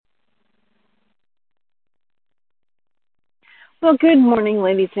Well, good morning,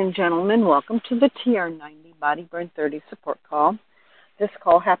 ladies and gentlemen. Welcome to the TR90 Body Burn 30 support call. This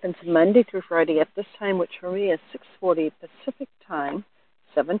call happens Monday through Friday at this time, which for me is 6:40 Pacific Time,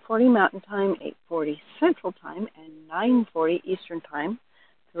 7:40 Mountain Time, 8:40 Central Time, and 9:40 Eastern Time.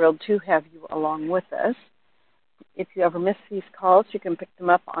 Thrilled to have you along with us. If you ever miss these calls, you can pick them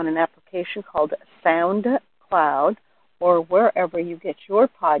up on an application called SoundCloud or wherever you get your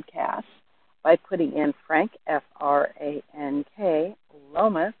podcasts by putting in Frank, F-R-A-N-K,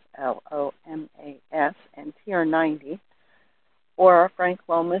 Lomas, L-O-M-A-S, and TR90, or Frank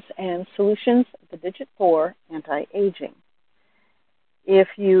Lomas and Solutions, the Digit 4, Anti-Aging. If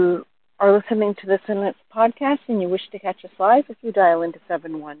you are listening to this in its podcast and you wish to catch us live, if you dial into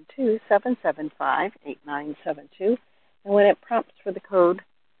 712-775-8972, and when it prompts for the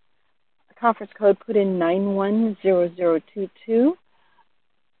conference code, put in 910022,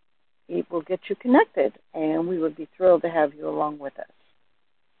 it will get you connected, and we would be thrilled to have you along with us.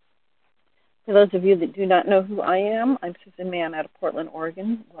 For those of you that do not know who I am, I'm Susan Mann out of Portland,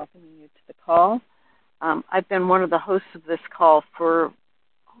 Oregon, welcoming you to the call. I've been one of the hosts of this call for,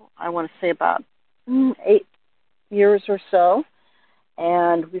 I want to say, about 8 years or so,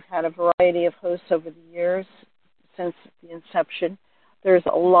 and we've had a variety of hosts over the years since the inception. There's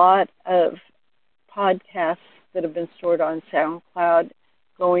a lot of podcasts that have been stored on SoundCloud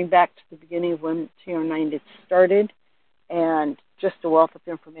going back to the beginning of when TR90 started, and just a wealth of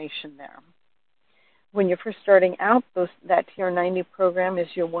information there. When you're first starting out, that TR90 program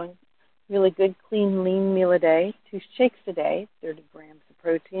is your one really good, clean, lean meal a day, 2 shakes a day, 30 grams of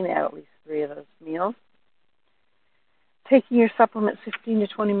protein at least 3 of those meals. Taking your supplements 15 to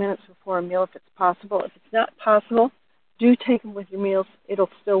 20 minutes before a meal if it's possible. If it's not possible, do take them with your meals. It'll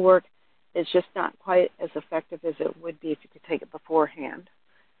still work. It's just not quite as effective as it would be if you could take it beforehand.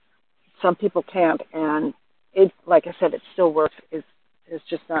 Some people can't, and it, like I said, it still works. It's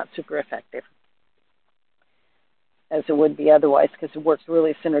just not super effective as it would be otherwise because it works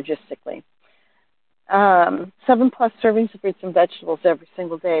really synergistically. 7+ servings of fruits and vegetables every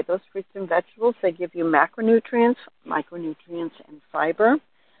single day. Those fruits and vegetables, they give you macronutrients, micronutrients, and fiber.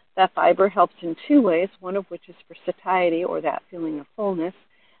 That fiber helps in 2 ways, one of which is for satiety, or that feeling of fullness.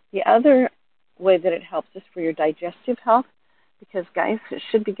 The other way that it helps is for your digestive health, because guys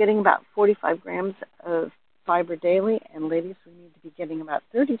should be getting about 45 grams of fiber daily, and ladies, we need to be getting about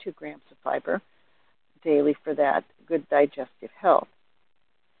 32 grams of fiber daily for that good digestive health.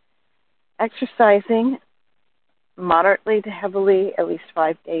 Exercising moderately to heavily at least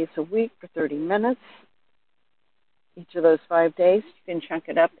 5 days a week for 30 minutes. Each of those 5 days, you can chunk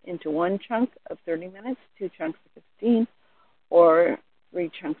it up into 1 chunk of 30 minutes, 2 chunks of 15, or 3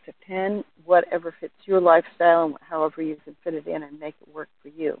 chunks of 10, whatever fits your lifestyle and however you can fit it in and make it work for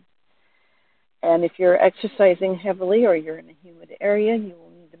you. And if you're exercising heavily or you're in a humid area, you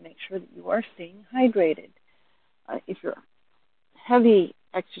will need to make sure that you are staying hydrated. If your heavy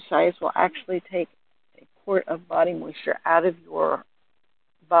exercise will actually take a quart of body moisture out of your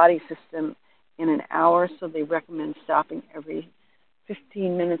body system in an hour, so they recommend stopping every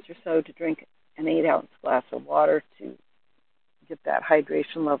 15 minutes or so to drink an 8-ounce glass of water to get that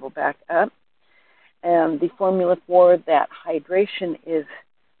hydration level back up. And the formula for that hydration is,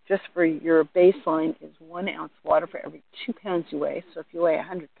 just for your baseline, is 1 ounce water for every 2 pounds you weigh. So if you weigh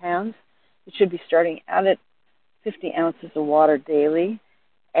 100 pounds, you should be starting out at 50 ounces of water daily.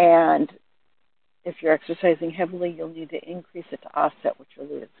 And if you're exercising heavily, you'll need to increase it to offset what you're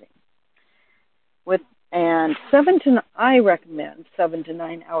losing. I recommend 7 to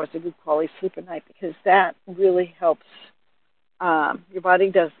 9 hours of good quality sleep a night, because that really helps. Your body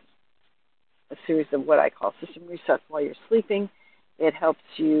does a series of what I call system resets while you're sleeping. It helps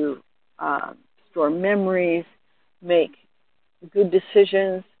you store memories, make good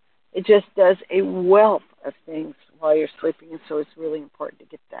decisions. It just does a wealth of things while you're sleeping, and so it's really important to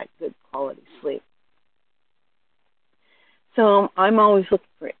get that good quality sleep. So I'm always looking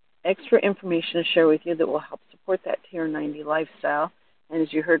for extra information to share with you that will help support that TR90 lifestyle. And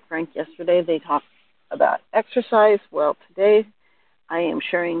as you heard Frank yesterday, they talked about exercise. Well, today I am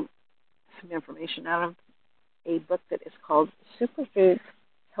sharing some information out of a book that is called Superfoods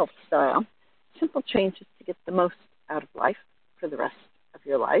Health Style: Simple Changes to Get the Most Out of Life for the Rest of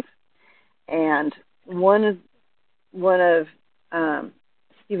Your Life. And one of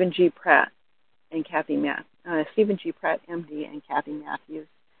Stephen G. Pratt and Stephen G. Pratt, MD, and Kathy Matthews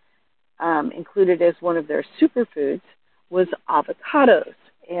included as one of their superfoods was avocados.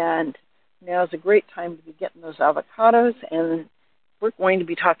 And now is a great time to be getting those avocados, and we're going to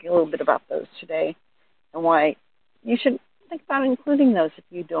be talking a little bit about those today and why you should think about including those if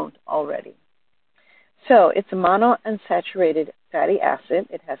you don't already. So it's a monounsaturated fatty acid.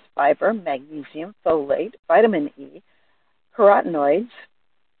 It has fiber, magnesium, folate, vitamin E, carotenoids,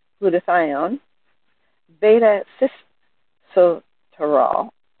 glutathione,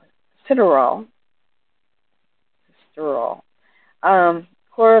 beta-sitosterol,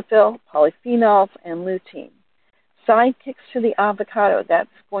 chlorophyll, polyphenols, and lutein. Sidekicks to the avocado, that's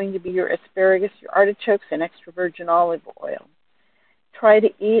going to be your asparagus, your artichokes, and extra virgin olive oil. Try to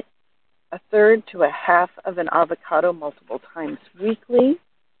eat a third to a half of an avocado multiple times weekly.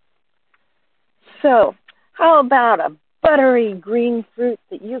 So, how about a buttery green fruit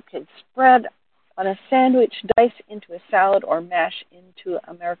that you could spread on a sandwich, dice into a salad, or mash into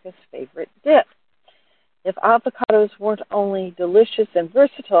America's favorite dip? If avocados weren't only delicious and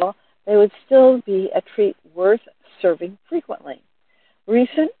versatile, they would still be a treat worth serving frequently.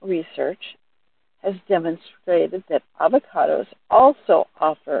 Recent research has demonstrated that avocados also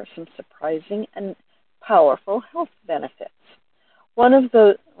offer some surprising and powerful health benefits. One of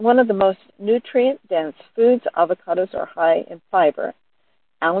the most nutrient-dense foods, avocados are high in fiber,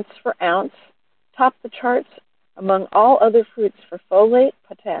 ounce for ounce, top the charts among all other fruits for folate,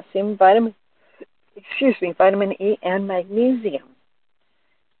 potassium, vitamin E, and magnesium.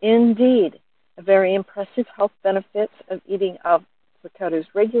 Indeed, a very impressive health benefits of eating avocados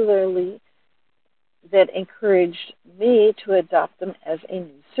regularly that encouraged me to adopt them as a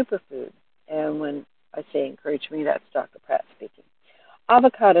new superfood. And when I say encourage me, that's Dr. Pratt speaking.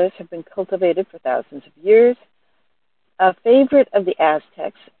 Avocados have been cultivated for thousands of years. A favorite of the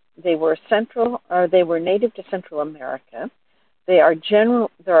Aztecs, they were native to Central America. There are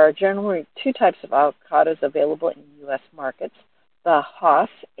generally two types of avocados available in U.S. markets: the Hass,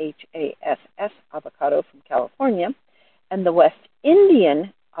 Hass avocado from California, and the West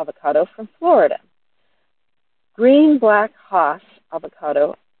Indian avocado from Florida. Green-black Hass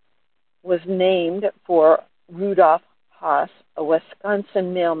avocado was named for Rudolph Hass, a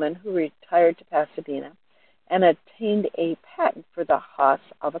Wisconsin mailman who retired to Pasadena and obtained a patent for the Hass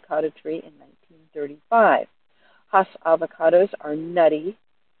avocado tree in 1935. Hass avocados are nutty,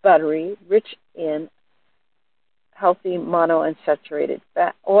 buttery, rich in healthy monounsaturated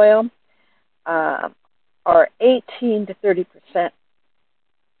fat oil, are 18 to 30%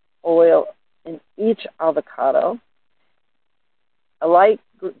 oil in each avocado. The light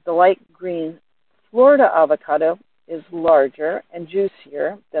green Florida avocado is larger and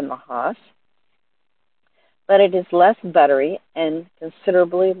juicier than the Hass, but it is less buttery and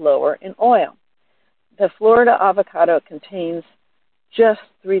considerably lower in oil. The Florida avocado contains just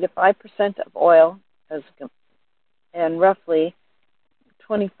 3 to 5% of oil and roughly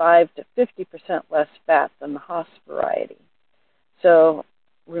 25 to 50% less fat than the Hass variety. So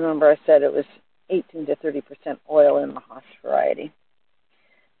remember I said it was 18 to 30% oil in the Hass variety.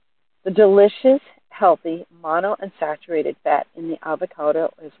 The delicious, healthy, monounsaturated fat in the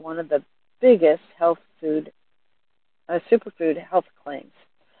avocado is one of the biggest superfood health claims.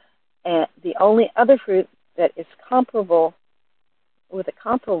 And the only other fruit that is comparable with a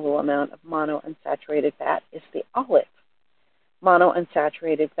comparable amount of monounsaturated fat is the olive.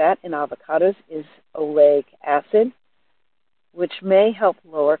 Monounsaturated fat in avocados is oleic acid, which may help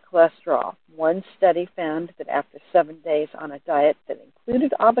lower cholesterol. One study found that after 7 days on a diet that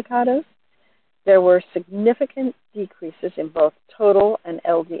included avocados, there were significant decreases in both total and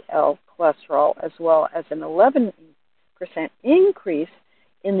LDL cholesterol, as well as an 11% increase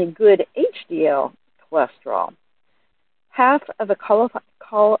in the good HDL cholesterol. Half of a California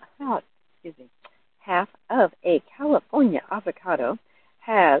avocado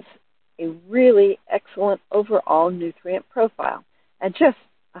has a really excellent overall nutrient profile. At just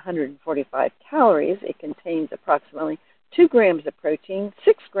 145 calories, it contains approximately 2 grams of protein,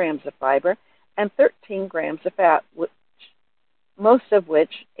 6 grams of fiber, and 13 grams of fat, most of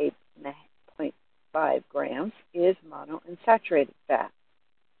which, 8.5 grams, is monounsaturated fat.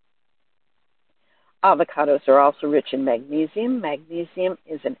 Avocados are also rich in magnesium. Magnesium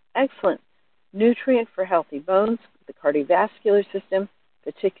is an excellent nutrient for healthy bones, the cardiovascular system,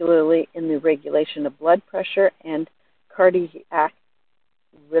 particularly in the regulation of blood pressure and cardiac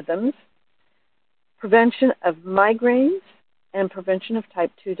rhythms, prevention of migraines, and prevention of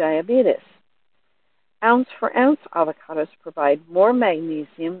type 2 diabetes. Ounce for ounce, avocados provide more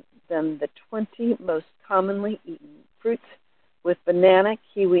magnesium than the 20 most commonly eaten fruits, with banana,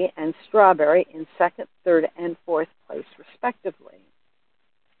 kiwi, and strawberry in second, third, and fourth place, respectively.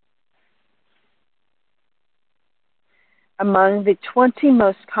 Among the 20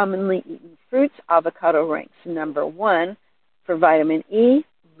 most commonly eaten fruits, avocado ranks number 1 for vitamin E,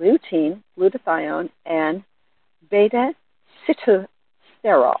 lutein, glutathione, and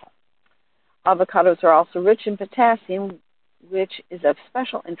beta-sitosterol. Avocados are also rich in potassium, which is of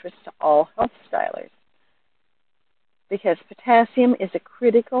special interest to all health stylers, because potassium is a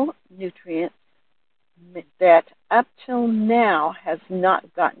critical nutrient that up till now has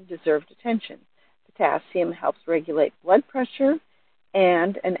not gotten deserved attention. Potassium helps regulate blood pressure,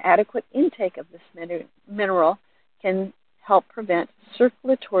 and an adequate intake of this mineral can help prevent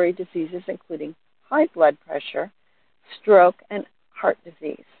circulatory diseases, including high blood pressure, stroke, and heart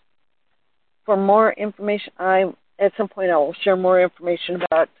disease. For more information, at some point I will share more information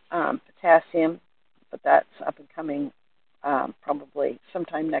about potassium, but that's up and coming probably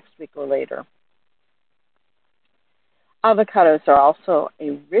sometime next week or later. Avocados are also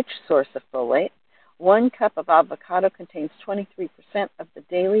a rich source of folate. 1 cup of avocado contains 23% of the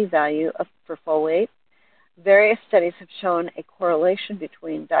daily value for folate. Various studies have shown a correlation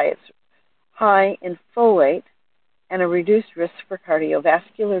between diets high in folate and a reduced risk for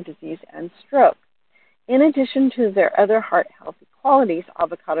cardiovascular disease and stroke. In addition to their other heart-healthy qualities,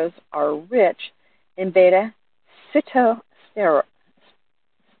 avocados are rich in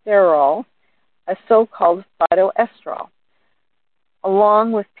beta-sitosterol, a so-called phytoestrol.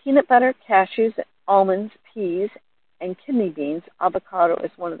 Along with peanut butter, cashews, almonds, peas, and kidney beans, avocado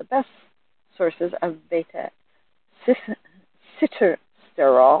is one of the best sources of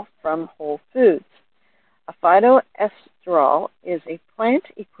beta-sitosterol from whole foods. A phytoestrol is a plant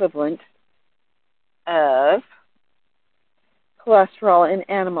equivalent of cholesterol in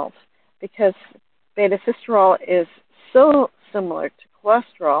animals. Because beta-sitosterol is so similar to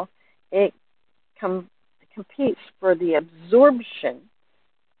cholesterol, it competes for the absorption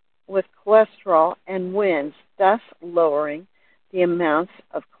with cholesterol and wins, thus lowering the amounts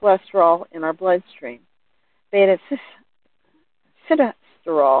of cholesterol in our bloodstream.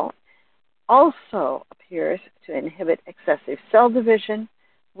 Beta-sitosterol also appears to inhibit excessive cell division,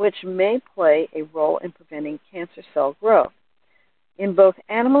 which may play a role in preventing cancer cell growth. In both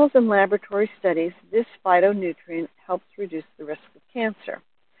animals and laboratory studies, this phytonutrient helps reduce the risk of cancer.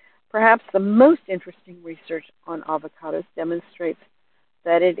 Perhaps the most interesting research on avocados demonstrates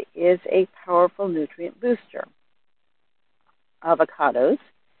that it is a powerful nutrient booster. Avocados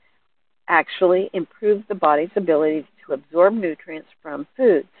actually improve the body's ability to absorb nutrients from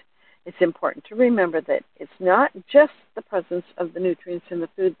foods. It's important to remember that it's not just the presence of the nutrients in the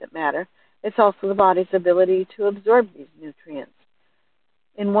food that matter, it's also the body's ability to absorb these nutrients.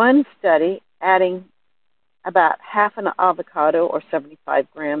 In one study, adding about half an avocado or 75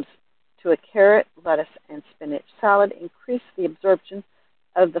 grams to a carrot, lettuce, and spinach salad increased the absorption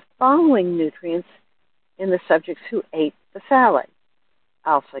of the following nutrients in the subjects who ate the salad: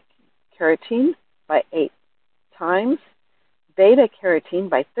 alpha-carotene by 8 times, beta-carotene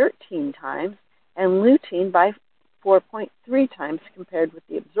by 13 times, and lutein by 4.3 times compared with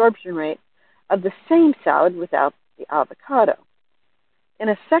the absorption rate of the same salad without the avocado. In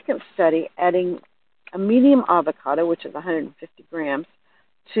a second study, adding a medium avocado, which is 150 grams,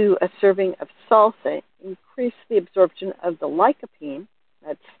 to a serving of salsa increased the absorption of the lycopene,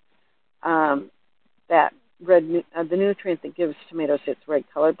 that's the nutrient that gives tomatoes its red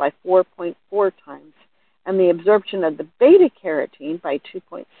color, by 4.4 times, and the absorption of the beta-carotene by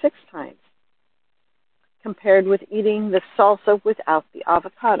 2.6 times, compared with eating the salsa without the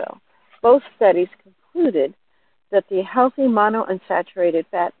avocado. Both studies concluded that the healthy monounsaturated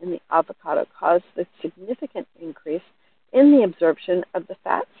fat in the avocado caused the significant increase in the absorption of the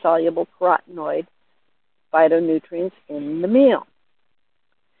fat-soluble carotenoid phytonutrients in the meal.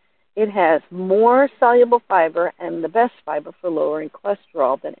 It has more soluble fiber and the best fiber for lowering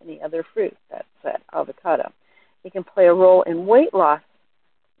cholesterol than any other fruit. That's that avocado. It can play a role in weight loss,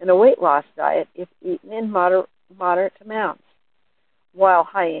 in a weight loss diet if eaten in moderate amounts. While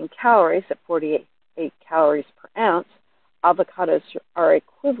high in calories at 48 calories per ounce, avocados are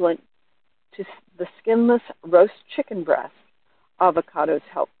equivalent to the skinless roast chicken breast. Avocados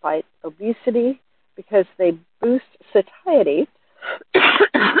help fight obesity because they boost satiety.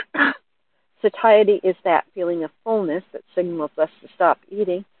 Satiety is that feeling of fullness that signals us to stop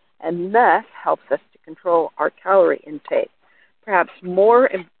eating and thus helps us to control our calorie intake. Perhaps more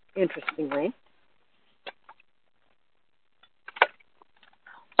interestingly,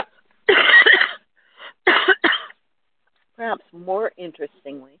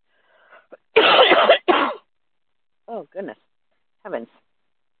 oh goodness, heavens.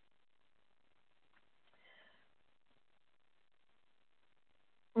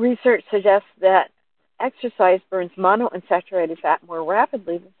 Research suggests that exercise burns monounsaturated fat more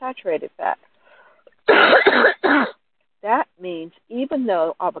rapidly than saturated fat. That means even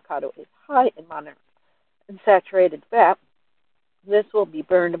though avocado is high in monounsaturated fat, this will be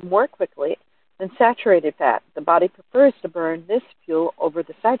burned more quickly than saturated fat. The body prefers to burn this fuel over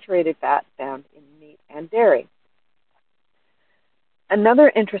the saturated fat found in meat and dairy.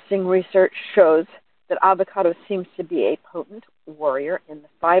 Another interesting research shows that avocado seems to be a potent warrior in the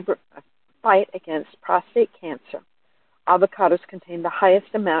fight against prostate cancer. Avocados contain the highest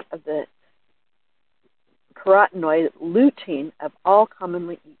amount of the carotenoid lutein of all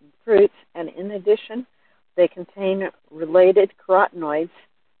commonly eaten fruits, and in addition, they contain related carotenoids,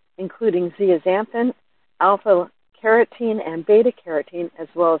 including zeaxanthin, alpha-carotene, and beta-carotene, as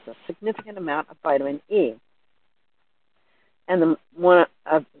well as a significant amount of vitamin E. And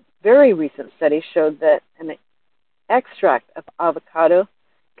a very recent study showed that an extract of avocado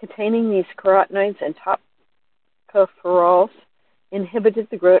containing these carotenoids and tocopherols inhibited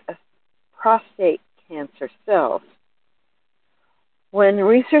the growth of prostate cancer cells. When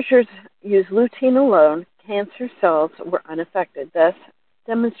researchers used lutein alone, cancer cells were unaffected, thus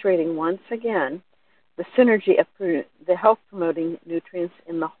demonstrating once again the synergy of the health-promoting nutrients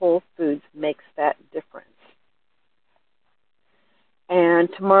in the whole foods makes that difference. And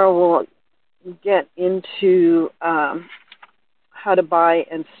tomorrow we'll get into how to buy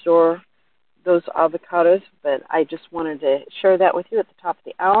and store those avocados, but I just wanted to share that with you at the top of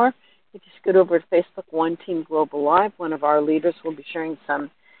the hour. You just go over to Facebook, One Team Global Live. One of our leaders will be sharing some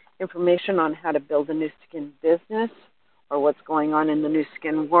information on how to build a new skin business or what's going on in the new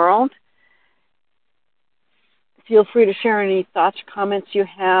skin world. Feel free to share any thoughts or comments you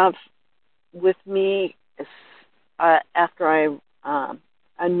have with me after I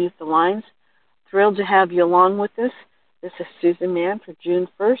unmute the lines. Thrilled to have you along with us. This is Susan Mann for June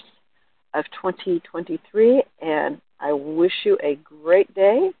 1st of 2023, and I wish you a great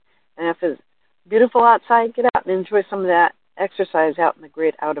day. And if it's beautiful outside, get out and enjoy some of that exercise out in the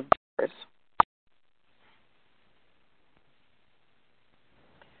great outdoors.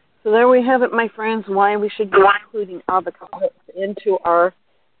 So there we have it, my friends, why we should be including avocados into our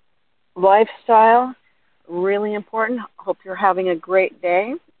lifestyle. Really important. Hope you're having a great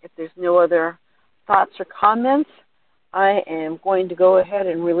day. If there's no other thoughts or comments, I am going to go ahead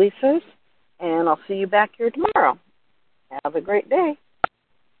and release those, and I'll see you back here tomorrow. Have a great day.